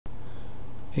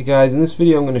Hey guys, in this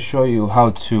video I'm going to show you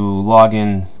how to log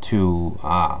in to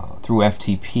through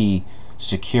FTP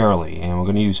securely, and we're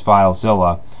going to use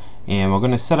FileZilla, and we're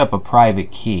going to set up a private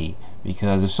key,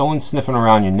 because if someone's sniffing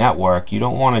around your network, you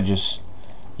don't want to just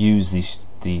use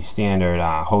the standard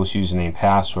host username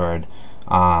password,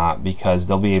 because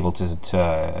they'll be able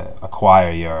to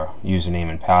acquire your username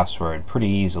and password pretty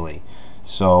easily.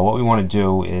 So what we want to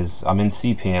do is, I'm in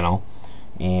cPanel,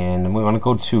 and we want to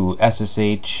go to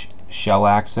SSH shell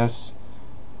access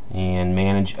and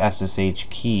manage SSH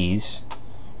keys,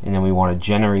 and then we want to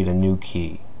generate a new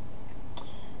key,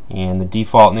 and the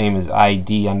default name is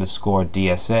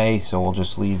ID_DSA, so we'll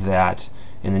just leave that.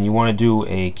 And then you want to do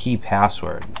a key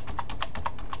password,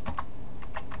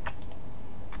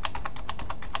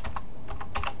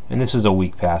 and this is a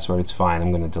weak password. It's fine.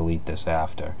 I'm going to delete this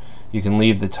after. You can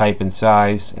leave the type and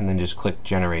size and then just click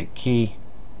generate key.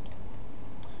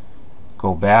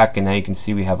 Go back, and now you can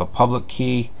see we have a public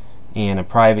key and a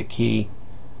private key.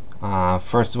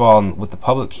 First of all, with the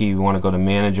public key, we want to go to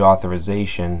manage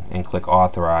authorization and click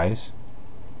authorize.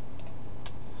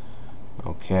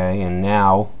 Okay, and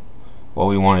now what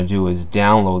we want to do is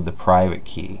download the private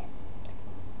key.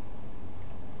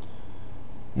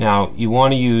 Now you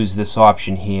want to use this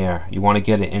option here. You want to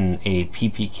get it in a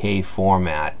PPK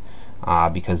format,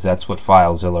 because that's what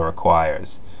FileZilla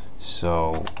requires.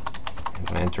 So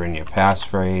enter in your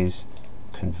passphrase,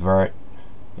 convert,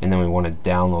 and then we want to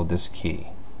download this key.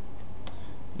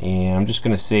 And I'm just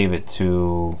going to save it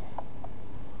to,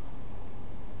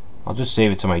 I'll just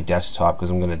save it to my desktop because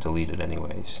I'm going to delete it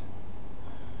anyways.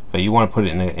 But you want to put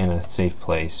it in a safe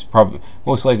place. Probably,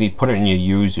 most likely, put it in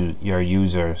your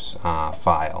user's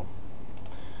file.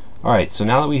 Alright, so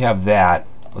now that we have that,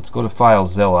 let's go to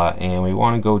FileZilla, and we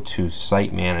want to go to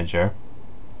Site Manager.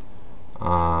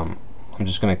 I'm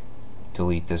just going to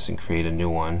delete this and create a new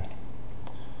one.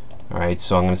 Alright,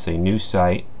 so I'm going to say new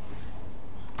site.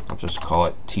 I'll just call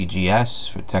it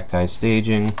TGS for Tech Guy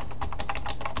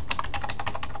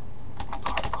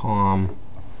Staging.com.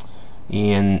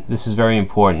 And this is very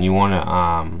important. You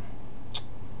want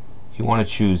to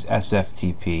choose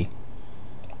SFTP,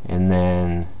 and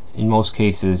then in most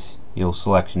cases you'll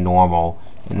select normal,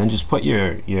 and then just put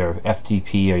your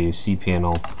FTP or your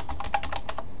cPanel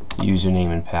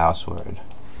username and password.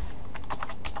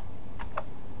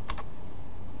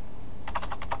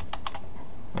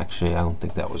 Actually, I don't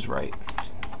think that was right.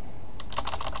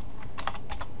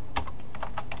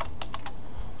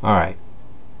 Alright,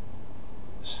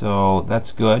 so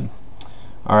that's good.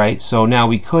 Alright, so now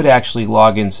we could actually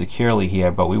log in securely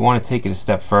here, but we want to take it a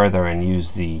step further and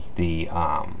use the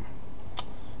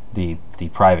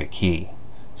private key.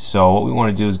 So what we want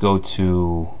to do is go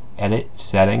to Edit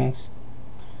Settings,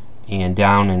 and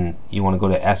down, and you want to go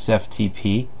to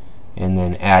SFTP and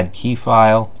then Add Key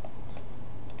File.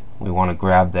 We want to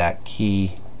grab that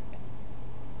key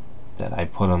that I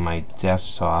put on my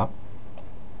desktop.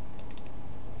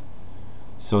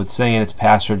 So it's saying it's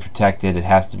password protected. It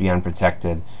has to be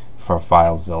unprotected for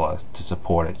FileZilla to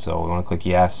support it. So we want to click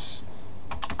yes,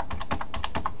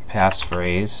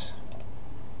 passphrase.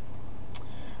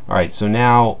 Alright, so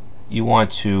now you want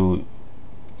to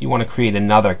create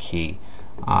another key.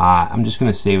 I'm just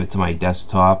going to save it to my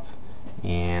desktop,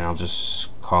 and I'll just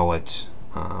call it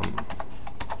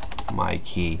my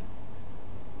key.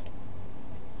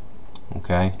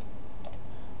 Okay,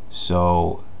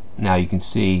 so now you can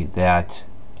see that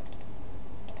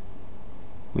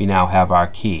we now have our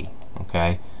key.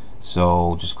 Okay,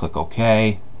 so just click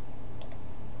OK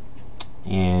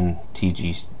and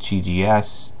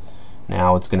TGS.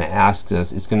 Now it's going to ask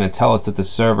us, it's going to tell us that the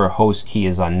server host key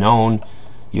is unknown.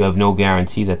 You have no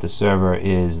guarantee that the server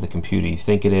is the computer you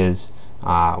think it is.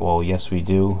 Well, yes we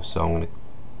do, so I'm going to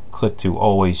click to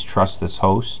always trust this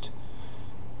host,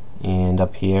 and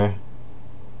up here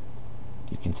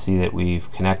you can see that we've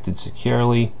connected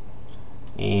securely,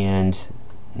 and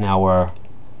now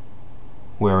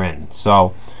we're in.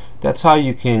 So that's how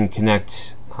you can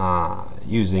connect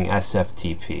using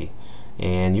SFTP,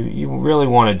 and you really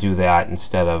want to do that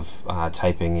instead of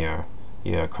typing your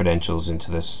credentials into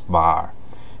this bar.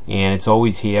 And it's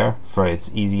always here for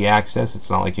its easy access. It's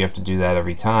not like you have to do that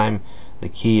every time. The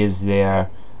key is there.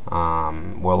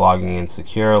 We're logging in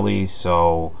securely,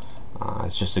 so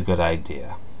it's just a good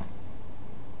idea.